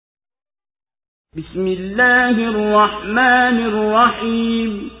بسم الله الرحمن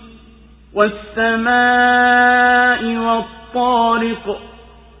الرحيم والسماء والطارق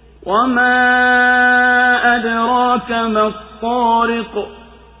وما أدراك ما الطارق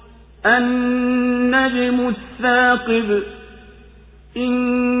النجم الثاقب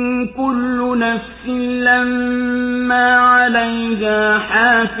إن كل نفس لما عليها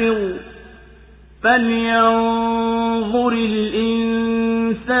حافظ فلينظر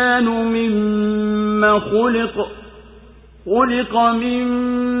الإنسان مما خلق من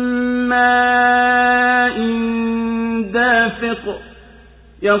ماء دافق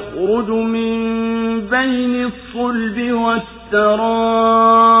يخرج من بين الصلب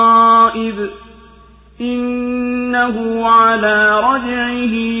والترائب إنه على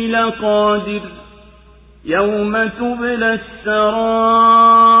رجعه لقادر يوم تبلى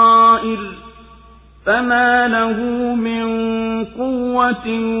السرائر فما له من قوة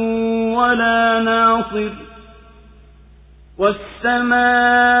ولا ناصر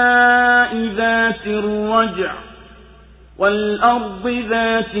والسماء ذات الرجع والأرض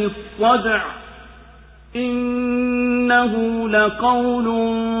ذات الصدع إنه لقول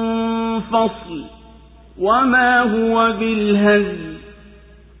فصل وما هو بالهزل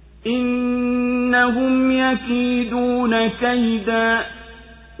إنهم يكيدون كيدا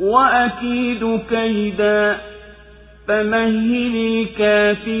وأكيد كيدا فمهل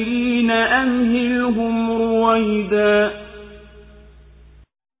الكافرين أمهلهم رويدا.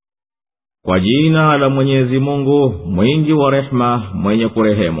 Kwa jina la Mwenyezi Mungu mwingi wa rehema mwenye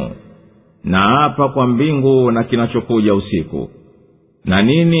kurehemu. Naapa kwa mbingu na kinachokuja usiku. Na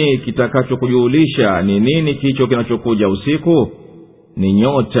nini kitakachokujulisha ni nini kicho kinachokuja usiku? Ni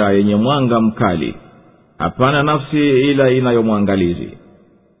nyota yenye mwanga mkali. Hapana nafsi ila inayomwangalizi.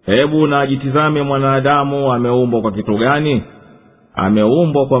 Hebu na ajitizame mwanadamu ameumbwa kwa kitu gani?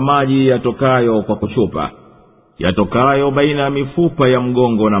 Ameumbwa kwa maji yatokayo kwa kuchupa, yatokayo baina ya mifupa ya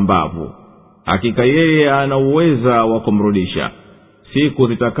mgongo na mbavu. Hakika yeye ana uweza wa kumrudisha. Siku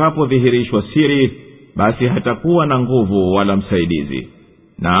zitakapodhihirishwa siri, basi hatakuwa na nguvu wala msaidizi.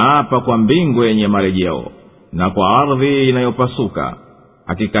 Na hapa kwa mbingu yenye marejeo, na kwa ardhi inayopasuka.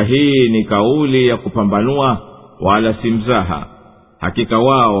 Hakika hii ni kauli ya kupambanua wala si mzaha. Hakika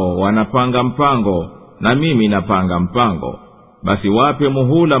wao wanapanga mpango na mimi napanga mpango. Basi wape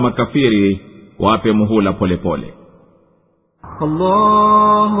muhula makafiri, wape muhula polepole.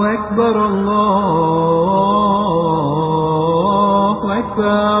 Allahu Akbar, Allahu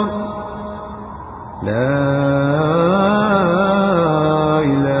Akbar, la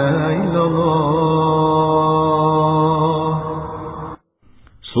ilaha illa Allah.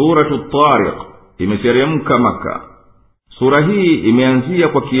 Suratu Tariq imeteremka Maka. Sura hii imeanzia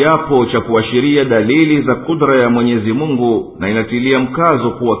kwa kiapo cha kuashiria dalili za kudra ya Mwenyezi Mungu, na inatilia mkazo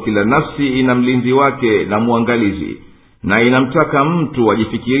kuwa kila nafsi ina mlinzi wake na muangalizi, na inamtaka mtu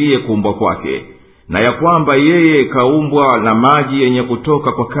ajifikirie kuumbwa kwake, na ya kwamba yeye kaumbwa na maji yenye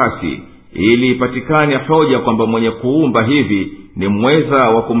kutoka kwa kasi, ili ipatikane hoja kwamba mwenye kuumba hivi ni mweza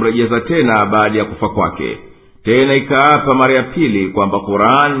wa kumrejeza tena baada ya kufa kwake. Tena ikaapa mara ya pili kwamba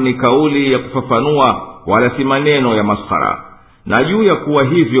Qur'an ni kauli ya kufafanua wala si maneno ya maskhara. Na juu ya kuwa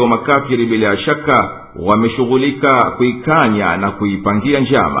hivyo makafiri bila shaka wameshughulika kuikanya na kuipangia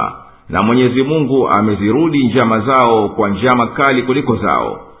njama, na Mwenyezi Mungu amezirudi njama zao kwa njama kali kuliko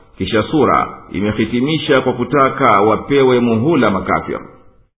zao. Kisha sura imehitimisha kwa kutaka wapewe muhula makafiri.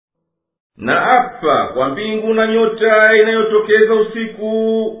 Na apa kwa mbingu na nyota inayotokeza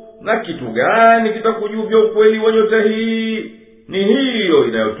usiku, na kitu gani kitakujuvya ukweli wa nyota hii? Ni hiyo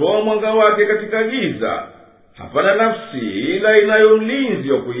inayotoa mwanga wake katika giza. Hapana nafsi ila inayo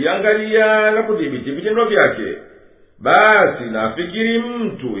mlinzi wa kuiangalia na kudhibiti vitendo vyake. Basi nafikiri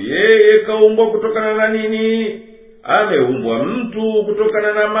mtu yeye kaumbwa kutokana na nini? Ameumbwa mtu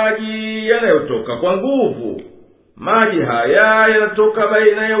kutokana na maji yanayotoka kwa nguvu. Maji haya yanatoka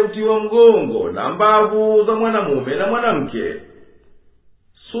baina ya uti wa mgongo na mbavu za mwanamume na mwanamke.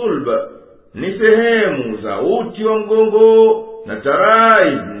 Sulba ni sehemu za uti wa mgongo, na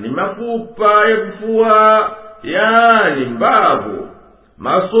taraib ni mafupa ya vifua, yani mbavu.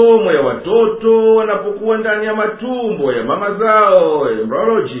 Masomo ya watoto wanapokuwa ndani ya matumbo ya mama zao,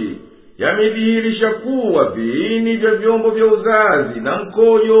 embryology, yamedhihirisha kuwa viini vya vyombo vya uzazi na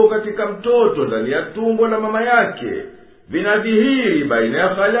mkojo katika mtoto ndani ya tumbo la mama yake vinadhihiri baina ya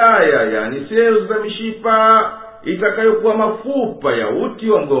khalaya, yani cells za mishipa itakayokuwa mafupa ya uti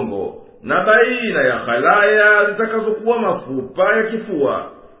wa mgongo, na baina ya khalaya zitakazokuwa mafupa ya kifua.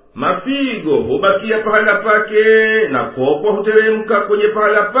 Mapigo hubakia pahala pake, na koko huteremka kwenye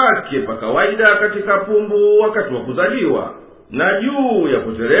pahala pake pa kawaida katika pumbu wakati wa kuzaliwa. na juu ya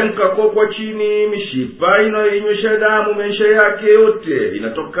kuteremka kwa chini mishipa inayoinywesha damu maisha yake yote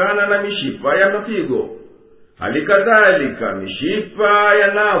inatokana na mishipa ya mapigo. Hali kadhalika mishipa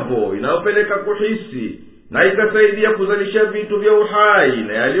ya navo inayopeleka kuhisi na ikasaidia kuzalisha vitu vya uhai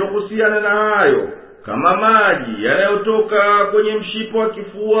na yaliyohusiana na hayo, kama maji yanayotoka kwenye mshipa wa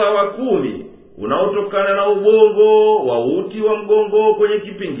kifua wa 10 unaotokana na ubongo wa uti wa mgongo kwenye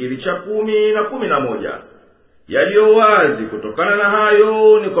kipingili cha 10 na 11. Yaliyo wazi kutokana na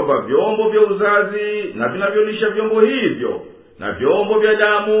hayo ni kwamba vyombo vya uzazi na vinavyolisha vyombo hivyo na vyombo vya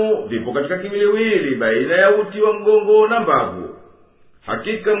damu vipo katika kiwiliwili baina ya uti wa mgongo na mbavu.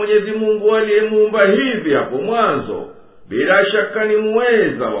 Hakika Mwenyezi Mungu aliyemuumba hivi hapo mwanzo, bila shaka ni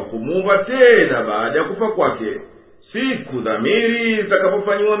muweza wa kumuumba tena baada ya kufa kwake, siku dhamiri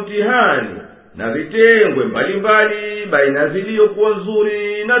zitakapofanywa mtihani na zitengwe mbalimbali baina ziliyokuwa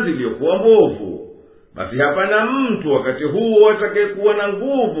nzuri na ziliyokuwa mbovu. Basi hapana mtu wakati huo atakayekuwa na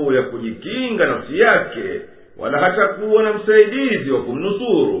nguvu ya kujikinga nafsi yake, wala hatakuwa na msaidizi wa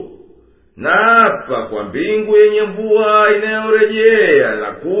kumnusuru. Na hapa kwa mbingu yenye mvua inayorejea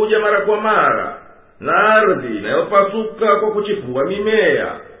na kuja mara kwa mara, na ardhi inayopasuka kwa kuchipua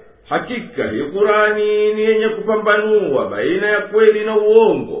mimea, hakika hii Kurani ni yenye kupambanua baina ya kweli na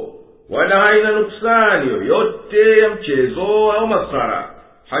uongo, wala haina nuksani yoyote ya mchezo au masara.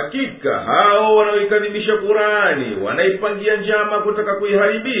 Hakika hao wanaoikadhibisha Kurani wanaipangia njama kutaka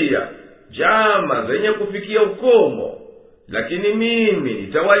kuiharibia, njama zenye kufikia ukomo. Lakini mimi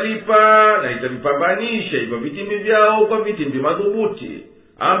nitawalipa na nitavipambanisha hivyo vitimbi vyao kwa vitimbi madhubuti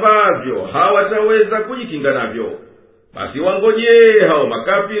ambavyo hawataweza kujikinga navyo. Basi wangojee hao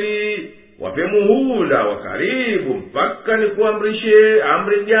makafiri, wape muhula wa karibu mpaka nikuamrishe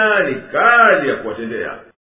amri gani kali ya kuwatendea.